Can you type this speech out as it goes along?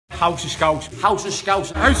House of Scouts. House of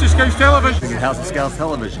Scouts. House of Scouts Television. House of Scouts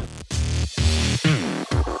Television.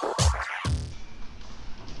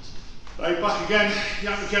 Right, back again.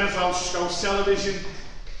 Aaron McKay Phil Scouts Television.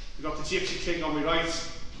 We've got the Gypsy King on my right.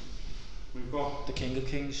 We've got the King of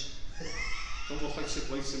Kings. Don't look like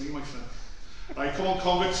sick-lights to me, my friend. Right, come on,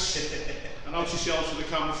 convicts. Announce yourselves for the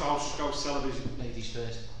camera for House of Scouts Television. Ladies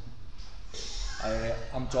first.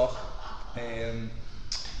 I'm Doc, and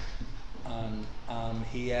I'm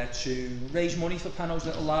here to raise money for Pano's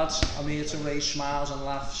little lads. I'm here to raise smiles and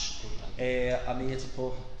laughs. I'm here to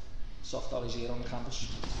put soft dollies here on the campus.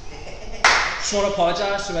 Just want to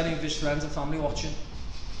apologise to any of his friends and family watching.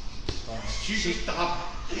 Jesus, Dad.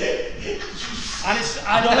 And it's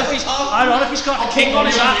ironic he's got a king on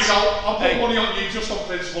his hat. I'll put money on you just on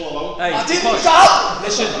principle alone. Hey, I didn't stop!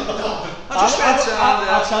 Listen,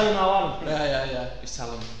 I'll tell you now, Aaron. Yeah. He's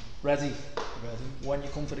telling me. Ready? When you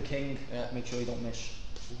come for the king, make sure you don't miss.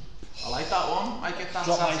 I like that one. I get that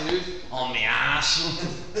Drop tattooed on my ass.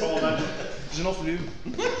 Come on then. There's enough room.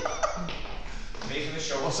 Making the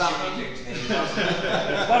show. What's happening?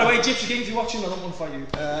 By the way, Gypsy King, if you're watching, I don't want to fight you.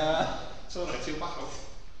 It's alright, you'll back off.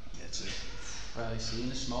 Well, he's seen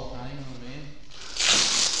the smoke, I know what I mean.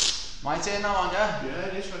 My turn now, aren't you? Yeah,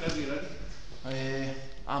 it is whenever you're ready.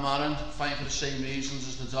 I'm Aaron, fighting for the same reasons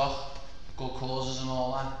as the Doc. Good causes and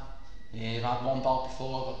all that. I've had one bout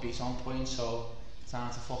before, I got beat on point, so time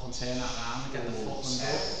to fucking turn that round and get the fucking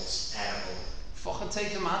terrible. Fucking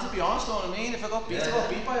take the man, to be honest, know what I mean? If I got beat, I got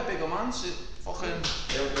beat by a bigger man, so fucking...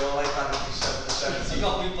 You're like that if you're 7 You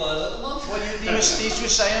got beat by a little man? Well, you were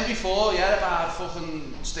saying before, about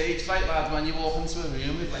fucking stage fright, lad, when you walk into a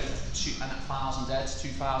room with like 1,000 heads,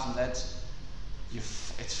 2,000 heads,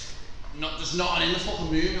 there's nothing in the fucking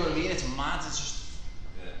room, you know what I mean? It's mad, it's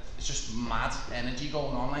just mad energy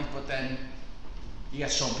going on, like, but then you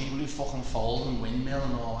get some people who fucking fold and windmill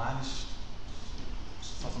and all that. It's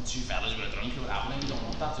fucking two fellas with a drink who are happening. You don't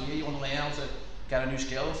want that, do you? You want to learn how to get a new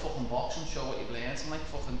skill and fucking box and show what you've learned in like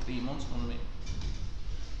fucking 3 months, you know what I mean?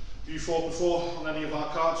 Have you fought before on any of our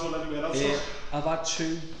cards or anywhere else? I've had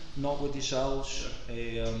two, not with yourselves.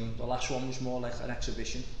 The last one was more like an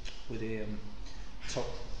exhibition with You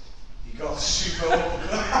got super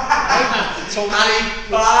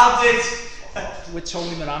with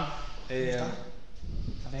Tony Moran.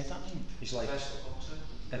 I've heard that name. He's like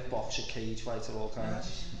a boxer, cage fighter, all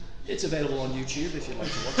kinds. It's available on YouTube if you'd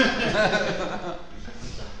like to watch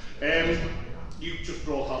it. You just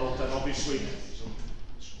brought that up then, obviously.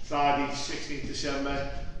 Friday, 16th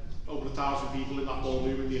December, over 1,000 people in that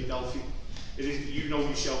ballroom in the Adelphi. It is, you know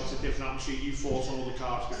yourself, it's a different atmosphere. You fought on other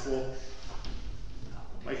cards before.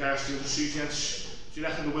 Like I asked the other two gents, do you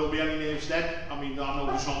reckon there will be any nerves then? I mean, I know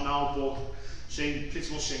there's not now, but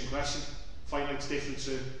pretty much same question. Fight like's different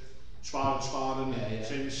to sparring,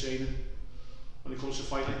 same as saying when it comes to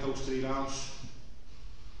fight like those 3 rounds.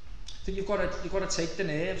 I think you've got to take the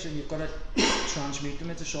nerves and you've got to transmute them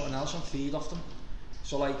into something else and feed off them.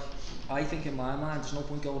 So like, I think in my mind, there's no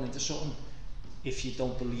point going into something if you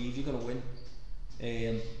don't believe you're going to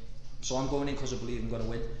win. So I'm going in because I believe I'm going to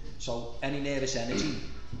win. So any nervous energy,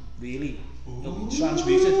 really, will be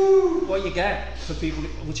transmuted. What you get for people,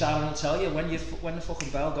 which I don't tell you, when the fucking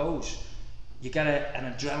bell goes, you get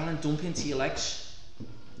an adrenaline dump into your legs,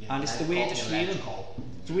 and it's the weirdest feeling.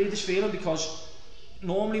 It's the weirdest feeling because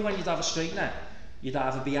normally when you'd have a straightener, you'd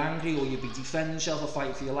either be angry or you'd be defending yourself or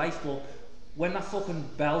fighting for your life. But when that fucking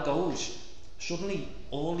bell goes, suddenly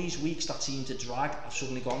all these weeks that seem to drag have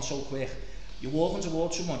suddenly gone so quick. You're walking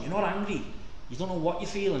towards someone, you're not angry, you don't know what you're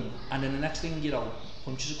feeling, and then the next thing you know,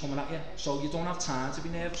 punches are coming at you, so you don't have time to be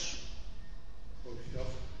nervous.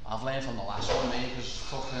 I've learned from the last one, mate, because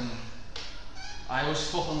fucking I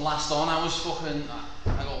was fucking last on, I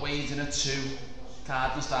got weighed in at 2,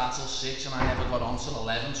 card didn't start till 6 and I never got on till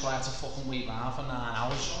 11, so I had to fucking wait around for 9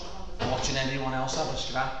 hours watching everyone else have a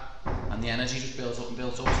scrap, and the energy just built up to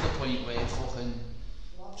the point where just fucking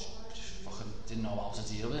didn't know how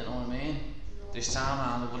to deal with it, you know what I mean? This time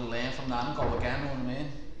around I would have learned from that and go again, you know what I mean?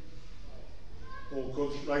 Oh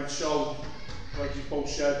good, right, so like you both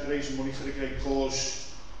said, raising money for a great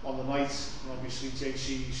cause on the night, and obviously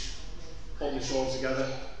JC's putting this all together.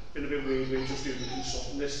 Been a bit weird, we're just doing the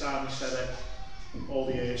consulting this time instead of all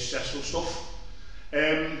the stressful stuff.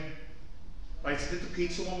 Right, I did the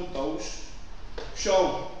pizza one with those.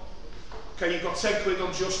 So, okay, you've got 10 quid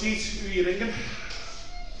on Just Eat, who are you ringing?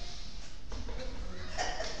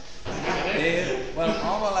 Well,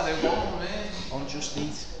 I do one, man. On Just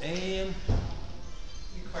Eat. You're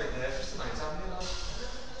quite nervous tonight, aren't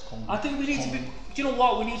you? I think we need to be. you know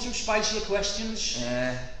what? We need some spicier questions.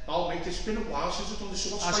 Yeah. Oh mate, it's been a while since I've done this.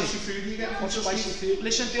 So what spicy food do you get? What spicy food?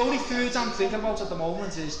 Listen, the only food I'm thinking about at the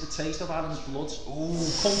moment is the taste of Aaron's blood. Ooh.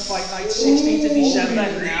 Come fight night, 16th of December.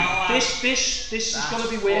 This is going to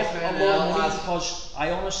be worth a lot of money because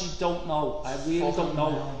I honestly don't know. I really don't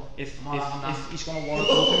know if he's going to want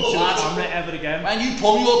to look into the camera ever again. Man, you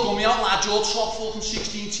pull your gummy out, lad, your top fucking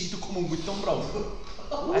 16 teeth are coming with them, bro.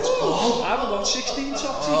 Let's go. I haven't got 16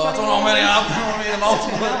 top teeth. I don't know how many I have.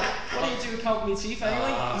 What do you do counting your teeth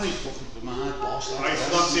anyway? I fucking mad boss. Right,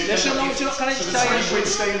 so that's it. Listen, no, can I just tell you?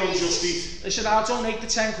 Staying on Just Eat. Listen, I'll donate the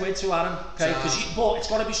 10 quid to Aaron, okay? But it's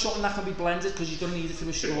got to be something that can be blended because you're going to need it through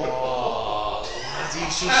a straw. Oh, lad,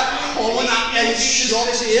 he's just pulling that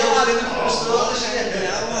shots here, lad, in the straw.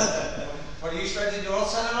 What are you spending your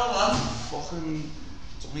time on, lad? Fucking,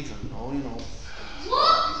 don't even know, you know.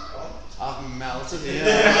 What? I've melted here. I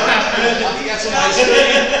can get some ice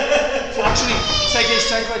cream. Actually, take his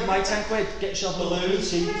 10 quid, my 10 quid, get yourself a little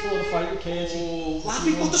PT before the fight with Katie. Oh, lad,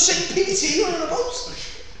 we've got the same PT on about.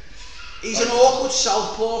 He's an awkward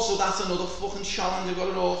southpaw, so that's another fucking challenge I've got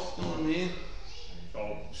it off, you know what I mean?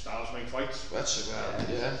 Oh, styles make fights. That's a good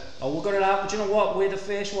idea. Oh, we're going to have, do you know what, we're the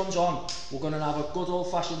first ones on. We're going to have a good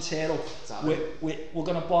old fashioned tear up. We're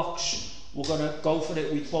going to box. We're going to go for it.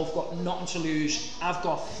 We've both got nothing to lose. I've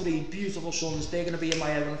got 3 beautiful sons. They're going to be in my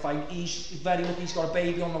heaven fight. He's very lucky. He's got a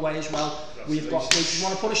baby on the way as well. We just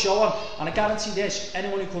want to put a show on. And I guarantee this,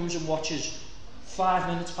 anyone who comes and watches 5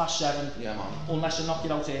 minutes past 7, yeah, man. Unless they knock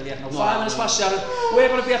it out earlier. No, 5 minutes past 7. We're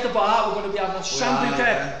going to be at the bar. We're going to be having a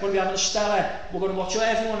Sambuca. We're going to be having a Stella. We're going to watch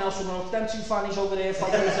everyone else. We're going to watch them 2 fannies over there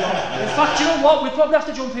fighting with them. In fact, you know what? We probably have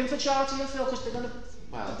to jump in for charity and Phil because they're going to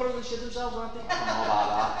probably shit themselves, aren't they? I don't know about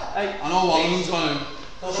that. Hey, I know Wallen's going to.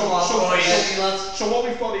 So what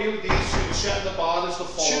we've got here with these setting the bar is the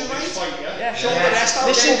fall of this fight, yeah? Yeah, show the rest out.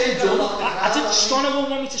 Listen, Stonner won't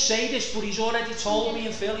want me to say this, but he's already told me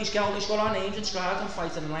and Phil he's got our names inscribed on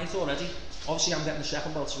Fight of the Night already. Obviously, I'm getting the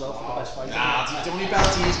second belt as well for the best fight. Nah, the only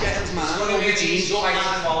belt he's getting, man. He's got the jeans on.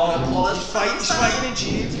 He's fighting in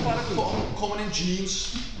jeans. Coming in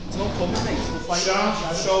jeans. It's not coming, mate. We'll fight.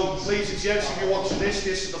 So, ladies and gents, if you're watching this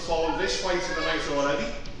is the fall of this Fight of the Night already.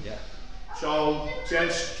 Yeah. So,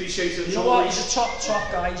 gents, appreciate it. You know what? He's a top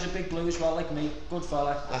guy. He's a big blue as well, like me. Good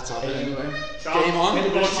fella. That's happening anyway. Game on.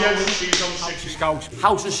 Gents, see you on 6 House of Scouts.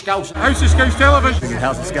 House of Scouts. House of Scouts Television.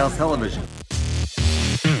 House of Scouts Television.